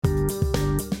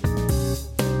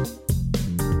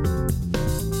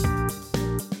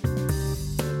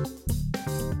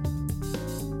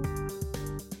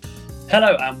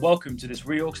Hello and welcome to this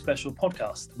Reorg special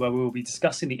podcast where we will be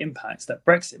discussing the impacts that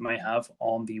Brexit may have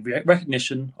on the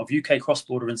recognition of UK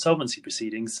cross-border insolvency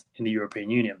proceedings in the European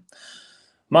Union.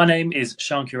 My name is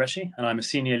Sean Qureshi and I'm a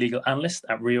senior legal analyst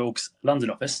at Reorg's London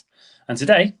office. And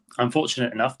today I'm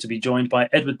fortunate enough to be joined by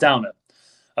Edward Downer,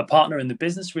 a partner in the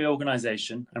Business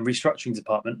Reorganisation and Restructuring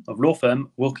Department of law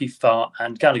firm Wilkie Farr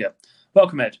and Gallagher.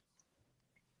 Welcome, Ed.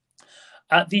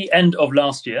 At the end of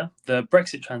last year, the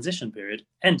Brexit transition period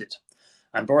ended,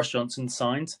 and Boris Johnson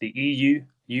signed the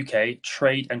EU-UK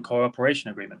Trade and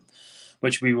Cooperation Agreement,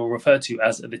 which we will refer to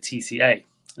as the TCA.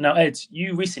 Now, Ed,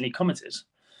 you recently commented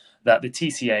that the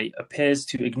TCA appears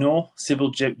to ignore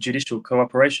civil judicial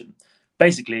cooperation,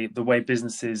 basically the way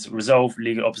businesses resolve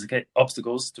legal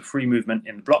obstacles to free movement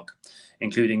in the bloc,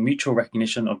 including mutual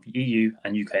recognition of EU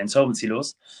and UK insolvency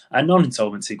laws and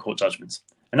non-insolvency court judgments.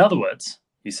 In other words,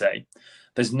 you say,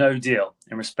 there's no deal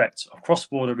in respect of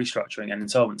cross-border restructuring and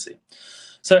insolvency.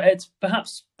 So, Ed,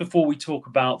 perhaps before we talk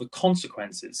about the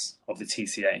consequences of the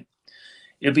TCA,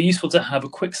 it would be useful to have a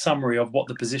quick summary of what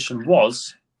the position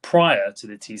was prior to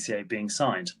the TCA being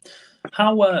signed.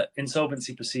 How were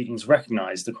insolvency proceedings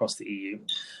recognised across the EU?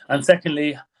 And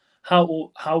secondly, how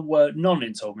were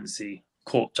non-insolvency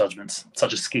court judgments,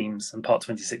 such as schemes and Part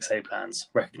 26A plans,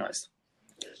 recognised?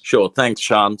 Sure, thanks,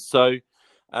 Sean. So,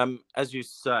 as you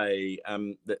say,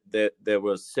 there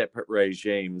were separate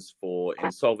regimes for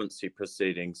insolvency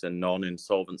proceedings and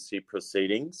non-insolvency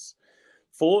proceedings.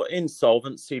 For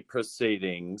insolvency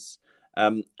proceedings,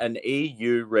 an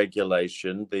EU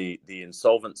regulation, the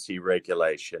insolvency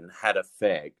regulation, had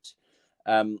effect,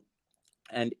 and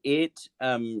it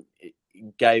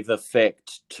gave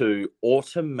effect to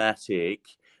automatic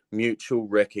mutual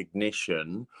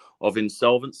recognition of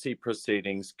insolvency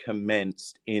proceedings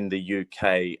commenced in the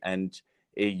UK and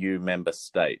EU member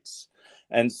states.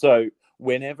 And so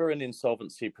whenever an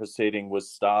insolvency proceeding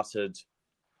was started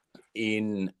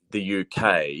in the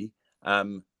UK,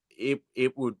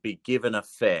 it would be given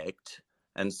effect.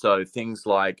 And so things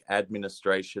like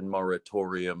administration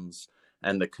moratoriums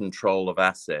and the control of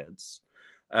assets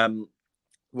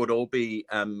would all be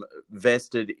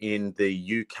vested in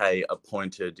the UK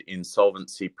appointed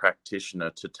insolvency practitioner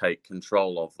to take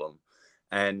control of them.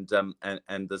 And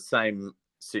the same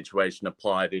situation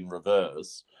applied in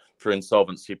reverse for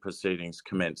insolvency proceedings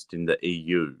commenced in the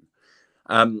EU.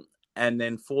 And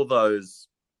then for those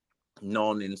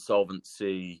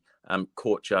non-insolvency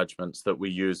court judgments that we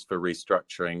use for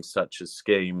restructuring, such as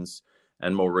schemes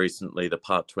and more recently the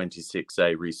Part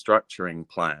 26A restructuring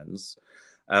plans,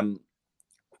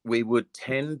 we would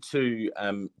tend to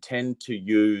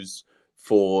use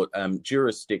for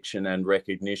jurisdiction and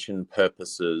recognition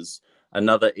purposes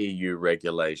another EU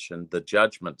regulation, the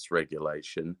Judgments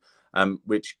Regulation,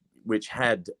 which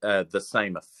had the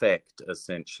same effect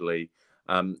essentially.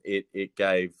 It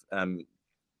gave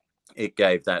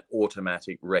that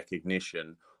automatic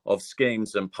recognition of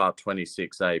schemes and Part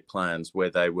 26A plans where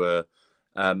they were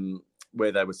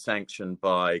sanctioned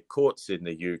by courts in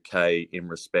the UK in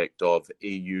respect of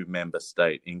EU member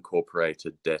state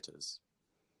incorporated debtors.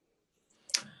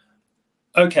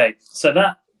 Okay, so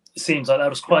that seems like that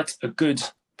was quite a good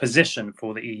position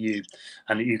for the EU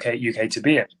and the UK to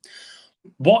be in.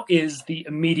 What is the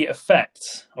immediate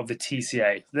effect of the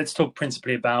TCA? Let's talk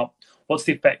principally about what's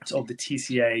the effect of the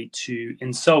TCA to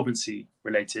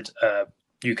insolvency-related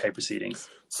UK proceedings.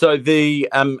 So the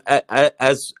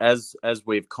as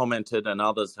we've commented and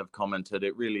others have commented,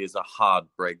 it really is a hard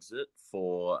Brexit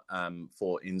for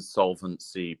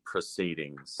insolvency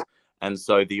proceedings, and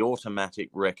so the automatic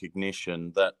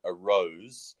recognition that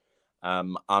arose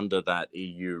under that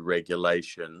EU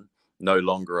regulation no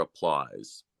longer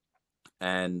applies.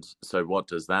 And so what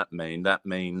does that mean? That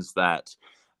means that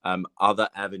other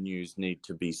avenues need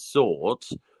to be sought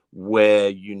where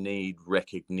you need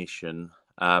recognition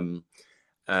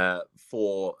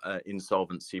for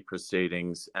insolvency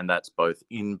proceedings, and that's both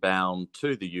inbound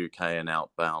to the UK and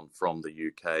outbound from the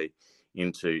UK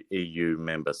into EU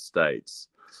member states.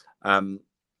 And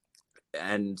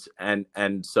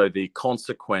so the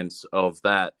consequence of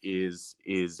that is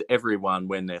everyone,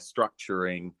 when they're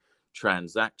structuring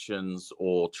transactions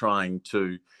or trying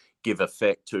to give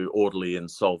effect to orderly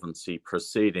insolvency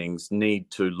proceedings,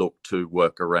 need to look to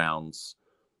workarounds.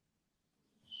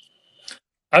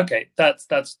 Okay,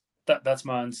 that's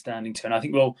my understanding too, and I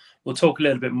think we'll talk a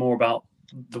little bit more about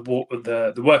the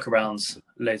workarounds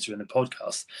later in the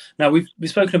podcast. Now we've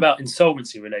spoken about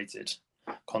insolvency related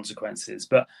consequences,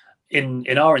 but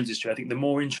in our industry, I think the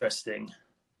more interesting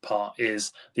part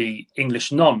is the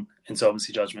English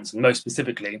non-insolvency judgments, and most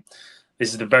specifically,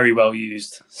 this is the very well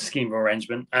used scheme of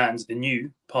arrangement and the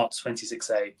new Part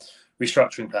 26A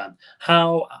restructuring plan.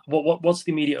 What's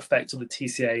the immediate effect of the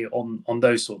TCA on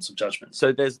those sorts of judgments?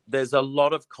 So there's a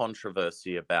lot of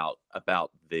controversy about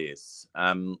this,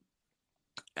 and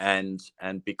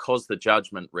because the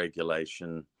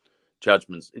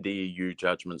the EU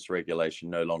judgments regulation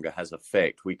no longer has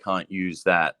effect, we can't use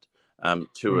that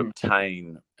to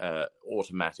obtain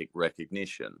automatic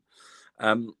recognition.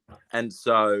 And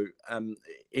so,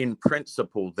 in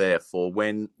principle, therefore,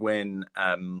 when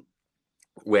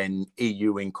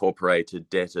EU incorporated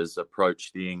debtors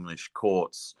approach the English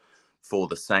courts for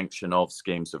the sanction of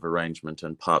schemes of arrangement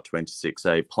and Part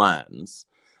 26A plans,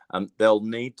 they'll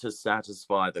need to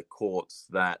satisfy the courts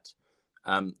that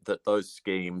those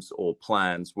schemes or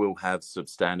plans will have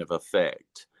substantive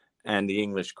effect. And the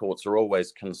English courts are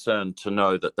always concerned to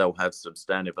know that they'll have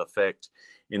substantive effect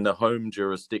in the home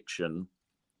jurisdiction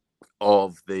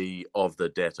of the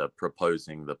debtor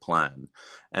proposing the plan.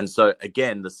 And so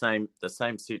again, the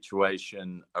same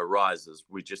situation arises.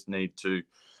 We just need to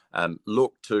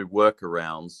look to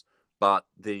workarounds, but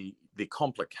the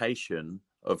complication,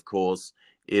 of course,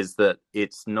 is that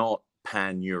it's not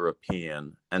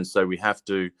pan-European, and so we have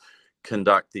to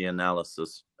conduct the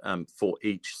analysis for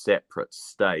each separate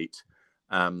state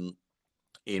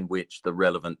in which the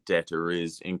relevant debtor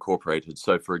is incorporated.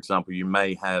 So, for example, you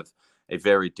may have a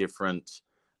very different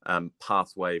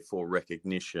pathway for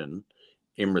recognition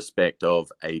in respect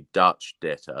of a Dutch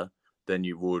debtor than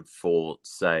you would for,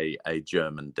 say, a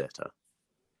German debtor.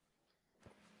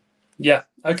 Yeah,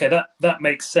 okay, that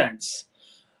makes sense.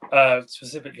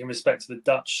 Specifically in respect to the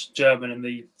Dutch, German, and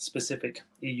the specific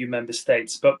EU member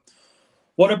states. But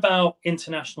what about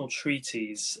international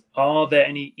treaties? Are there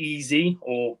any easy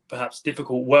or perhaps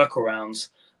difficult workarounds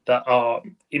that are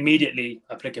immediately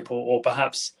applicable or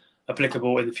perhaps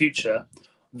applicable in the future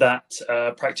that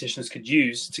practitioners could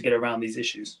use to get around these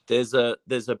issues? There's a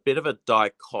bit of a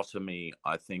dichotomy,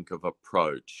 I think, of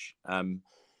approach.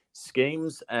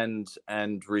 Schemes and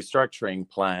restructuring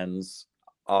plans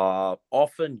are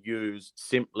often used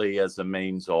simply as a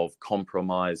means of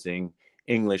compromising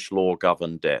English law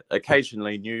governed debt.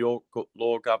 Occasionally New York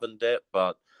law governed debt,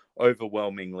 but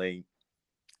overwhelmingly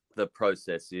the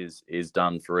process is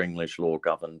done for English law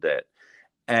governed debt.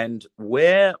 And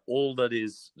where all that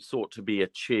is sought to be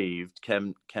achieved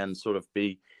can sort of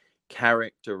be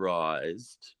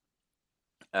characterized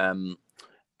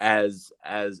as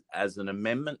an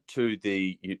amendment to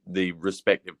the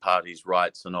respective parties'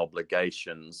 rights and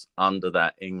obligations under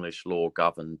that English law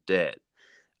governed debt,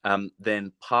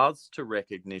 then paths to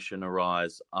recognition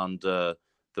arise under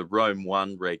the Rome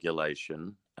I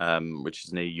regulation, which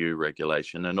is an EU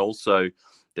regulation, and also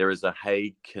there is a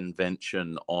Hague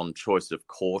Convention on Choice of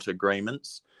Court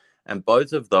Agreements, and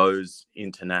both of those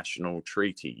international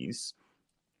treaties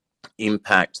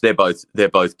they're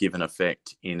both given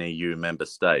effect in EU member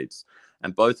states,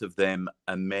 and both of them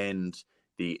amend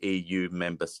the EU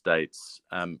member states'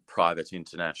 private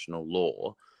international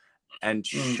law, and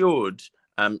should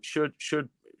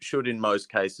in most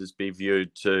cases be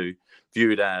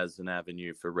viewed as an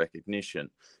avenue for recognition.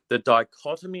 The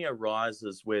dichotomy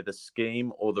arises where the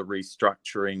scheme or the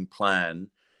restructuring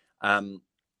plan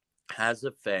has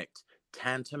effect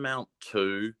tantamount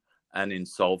to an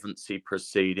insolvency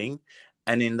proceeding.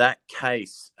 And in that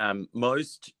case,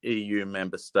 most EU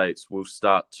member states will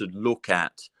start to look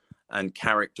at and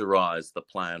characterize the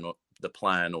plan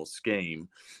or scheme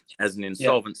as an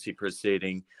insolvency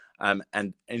proceeding.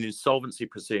 And insolvency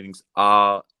proceedings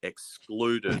are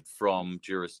excluded from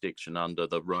jurisdiction under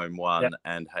the Rome I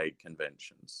and Hague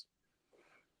Conventions.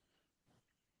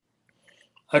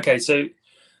 Okay, so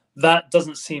that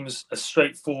doesn't seem as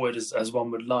straightforward as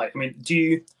one would like. I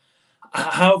mean,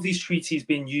 how have these treaties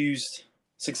been used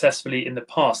successfully in the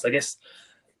past? I guess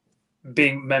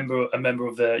being a member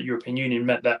of the European Union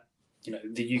meant that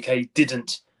the UK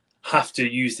didn't have to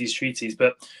use these treaties.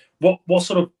 But what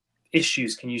sort of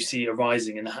issues can you see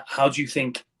arising, and how do you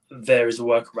think there is a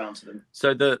workaround to them?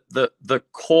 So the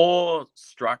core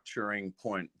structuring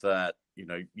point that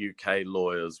UK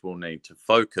lawyers will need to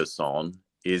focus on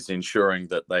is ensuring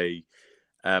that they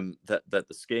that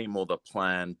the scheme or the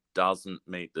plan doesn't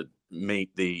meet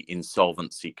the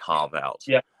insolvency carve out.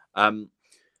 Yeah.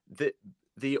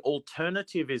 The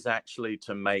alternative is actually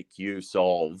to make use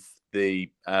of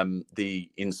the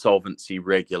insolvency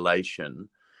regulation,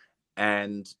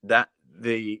 and that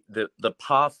the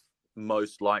path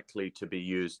most likely to be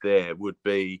used there would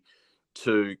be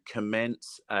to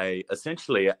commence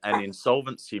essentially an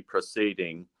insolvency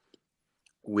proceeding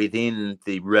within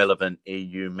the relevant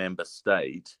EU member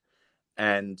state,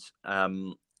 and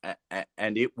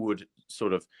it would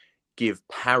sort of give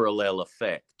parallel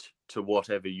effect to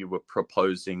whatever you were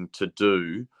proposing to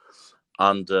do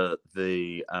under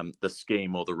the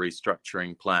scheme or the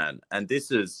restructuring plan. And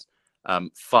this is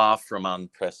far from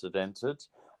unprecedented.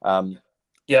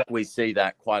 We see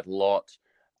that quite a lot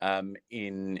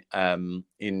in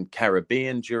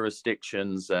Caribbean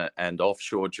jurisdictions and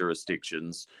offshore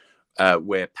jurisdictions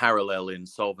where parallel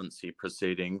insolvency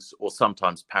proceedings or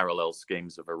sometimes parallel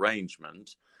schemes of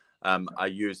arrangement are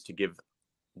used to give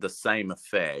the same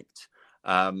effect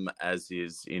as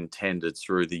is intended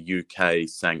through the UK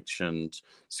sanctioned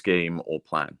scheme or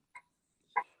plan.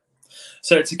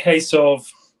 So it's a case of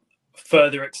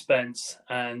further expense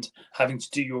and having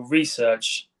to do your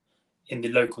research in the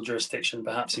local jurisdiction,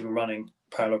 perhaps even running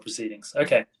parallel proceedings.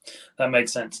 Okay, that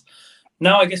makes sense.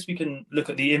 Now I guess we can look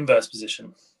at the inverse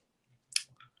position.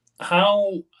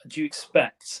 How do you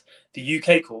expect the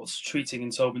UK courts treating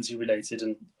insolvency related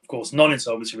and of course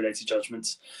non-insolvency related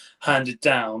judgments handed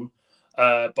down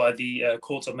by the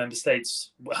courts of member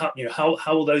states? How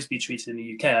will those be treated in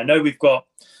the UK? I know we've got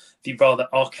the rather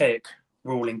archaic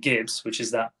rule in Gibbs, which is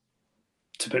that,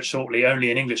 to put shortly, only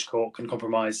an English court can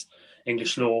compromise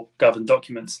English law governed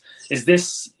documents. Is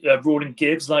this rule in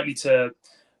Gibbs likely to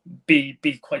be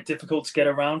quite difficult to get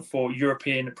around for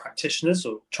European practitioners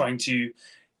or trying to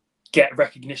get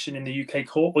recognition in the UK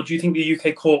court? Or do you think the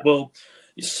UK court will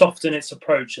soften its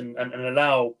approach and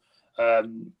allow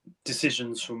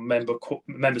decisions from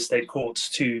member state courts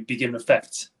to be given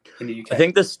effect in the UK? I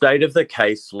think the state of the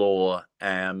case law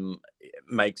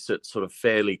makes it sort of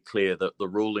fairly clear that the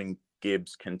ruling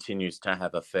Gibbs continues to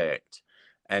have effect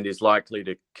and is likely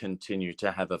to continue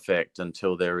to have effect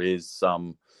until there is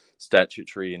some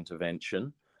statutory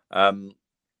intervention. And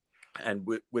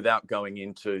without going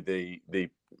into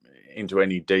into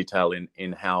any detail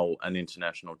in how an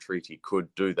international treaty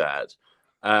could do that,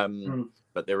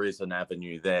 but there is an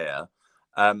avenue there.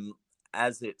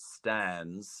 As it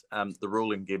stands, the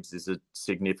ruling Gibbs is a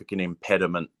significant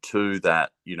impediment to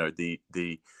that.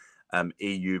 The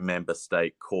EU member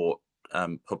state court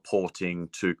purporting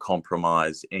to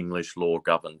compromise English law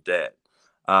governed debt.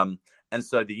 And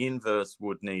so the inverse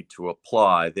would need to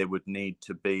apply. There would need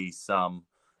to be some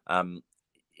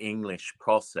English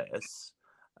process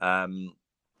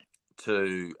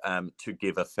to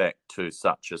give effect to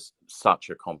such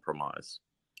a compromise.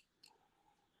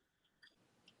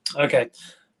 Okay,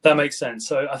 that makes sense.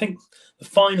 So I think the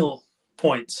final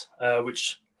point,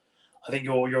 which I think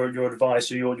your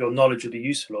advice or your knowledge would be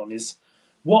useful on, is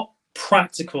what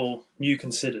practical new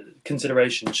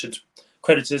consideration should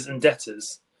creditors and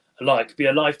debtors alike be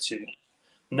alive to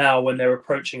now when they're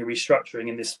approaching a restructuring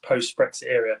in this post-Brexit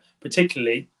era,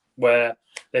 particularly where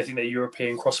they think that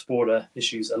European cross-border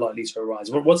issues are likely to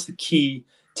arise? What's the key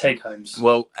take-homes?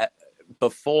 Well,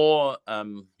 before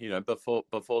the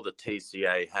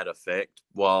TCA had effect,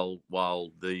 while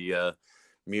the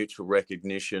mutual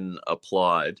recognition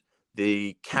applied,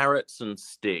 the carrots and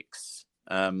sticks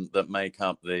that make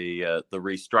up the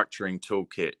restructuring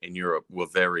toolkit in Europe were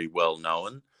very well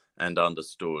known and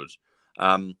understood.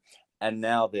 And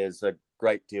now there's a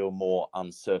great deal more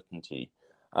uncertainty.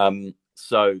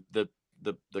 So the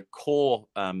core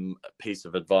piece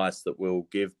of advice that we'll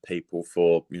give people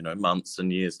for months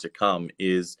and years to come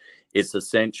is it's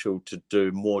essential to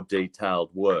do more detailed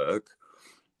work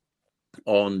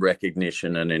on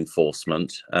recognition and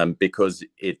enforcement, because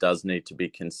it does need to be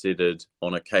considered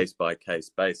on a case-by-case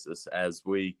basis as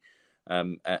we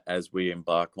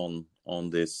embark on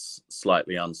this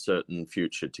slightly uncertain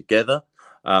future together.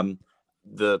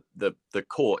 The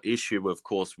core issue, of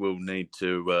course, we'll need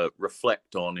to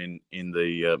reflect on in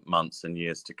the months and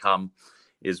years to come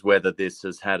is whether this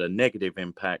has had a negative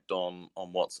impact on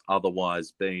what's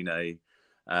otherwise been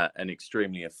an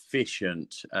extremely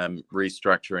efficient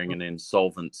restructuring and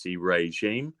insolvency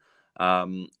regime,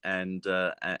 and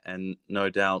no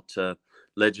doubt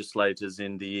legislators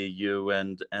in the EU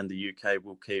and the UK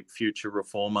will keep future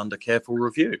reform under careful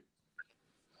review.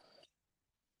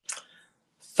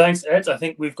 Thanks, Ed. I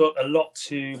think we've got a lot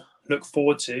to look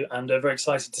forward to, and very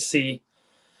excited to see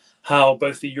how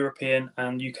both the European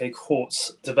and UK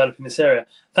courts develop in this area.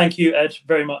 Thank you, Ed,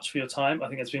 very much for your time. I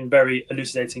think it's been very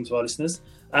elucidating to our listeners.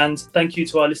 And thank you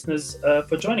to our listeners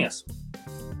for joining us.